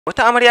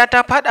Wata amarya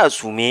ta fada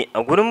sume a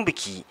gurin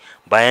biki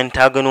bayan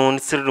ta gano wani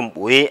sirrin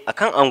boye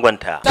akan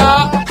angonta.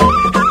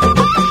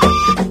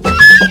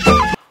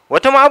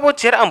 Wata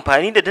ma'abociyar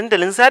amfani da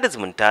dandalin sada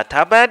zumunta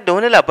ta bayar da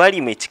wani labari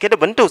mai cike da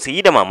ban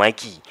tausayi da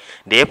mamaki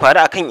da ya faru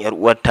akan yar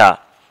uwarta.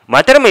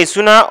 Matar mai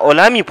suna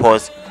Olami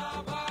Post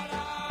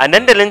a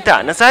dandalinta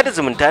na sada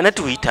zumunta na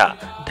Twitter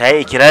ta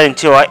yi ikirarin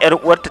cewa yar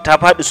uwarta ta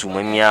fadi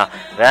sumammiya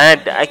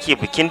ranar da ake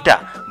bikinta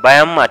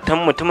bayan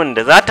matan mutumin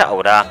da za ta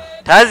aura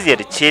ta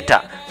ziyarce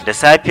ta da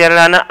safiyar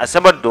ranar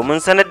Asabar domin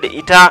sanar da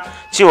ita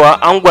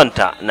cewa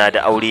angonta na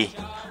da aure.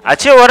 A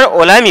cewar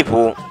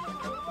Olamipo,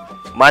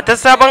 matar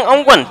sabon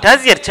angon ta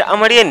ziyarci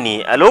amaryar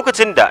ne a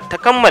lokacin da ta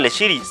kammala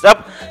shiri tsaf,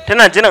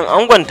 tana jiran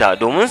angonta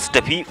domin su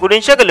tafi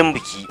wurin shagalin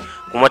biki,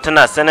 kuma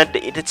tana sanar da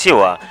ita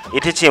cewa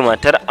ita ce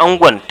matar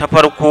angon ta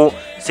farko,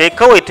 sai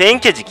kawai ta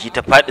yanke jiki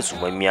ta faɗi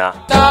sumammiya.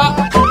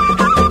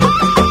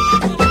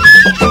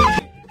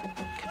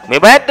 Mai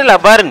bayar da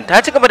labarin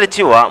ta ci gaba da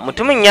cewa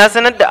mutumin ya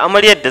sanar da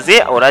amaryar da zai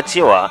aura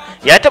cewa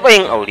ya taɓa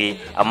yin aure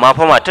amma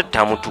fa matar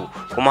ta mutu,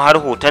 kuma har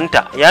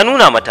hotonta ya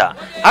nuna mata.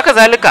 Haka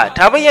zalika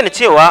ta bayyana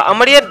cewa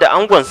amaryar da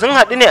angon sun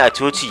haɗu ne a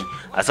coci,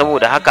 a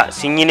saboda haka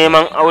sun yi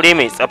neman aure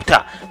mai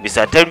tsafta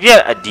bisa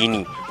tarbiyyar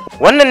addini.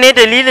 Wannan ne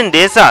dalilin da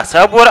yasa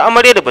sabuwar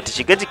amaryar da bata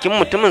shiga jikin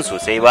mutumin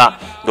sosai ba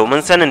domin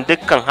sanin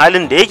dukkan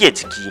halin da yake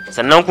ciki,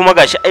 sannan kuma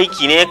gashi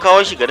aiki ne ya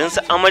kawo shi garinsa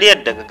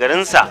amaryar daga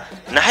garinsa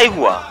na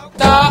haihuwa.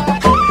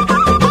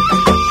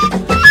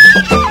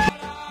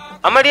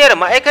 Amaryar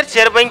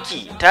ma'aikaciyar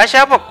banki ta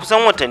shafa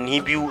kusan watanni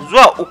 2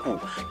 zuwa 3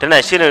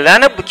 tana shirin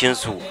ranar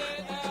bikinsu,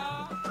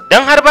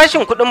 don har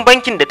bashin kuɗin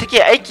bankin da take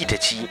aiki ta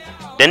ci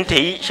don ta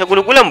yi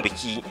shagulgulan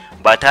biki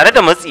ba tare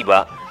da matsi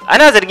ba.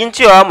 Ana zargin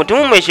cewa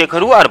mutumin mai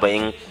shekaru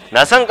 40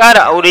 na son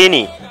ƙara aure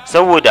ne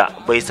saboda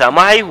bai samu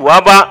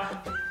haihuwa ba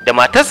da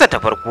matarsa ta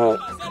farko.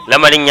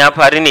 Lamarin ya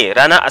faru ne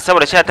ranar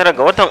Asabar 19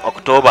 ga watan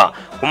Oktoba,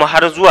 kuma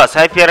har zuwa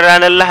safiyar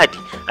ranar Lahadi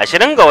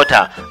 20 ga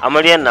wata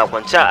amaryar na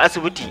kwance a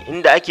asibiti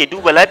inda ake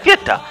duba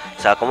lafiyarta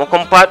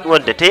sakamakon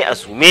faduwar da ta yi a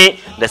sume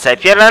da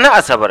safiyar ranar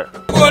Asabar.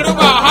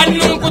 Goruba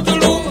hannun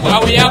kuturu ba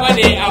wuya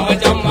bane a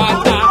wajen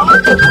mata.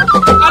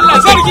 Allah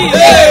sarki!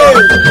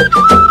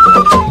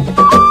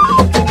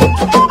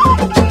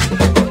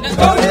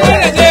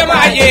 Da je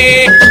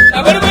maye.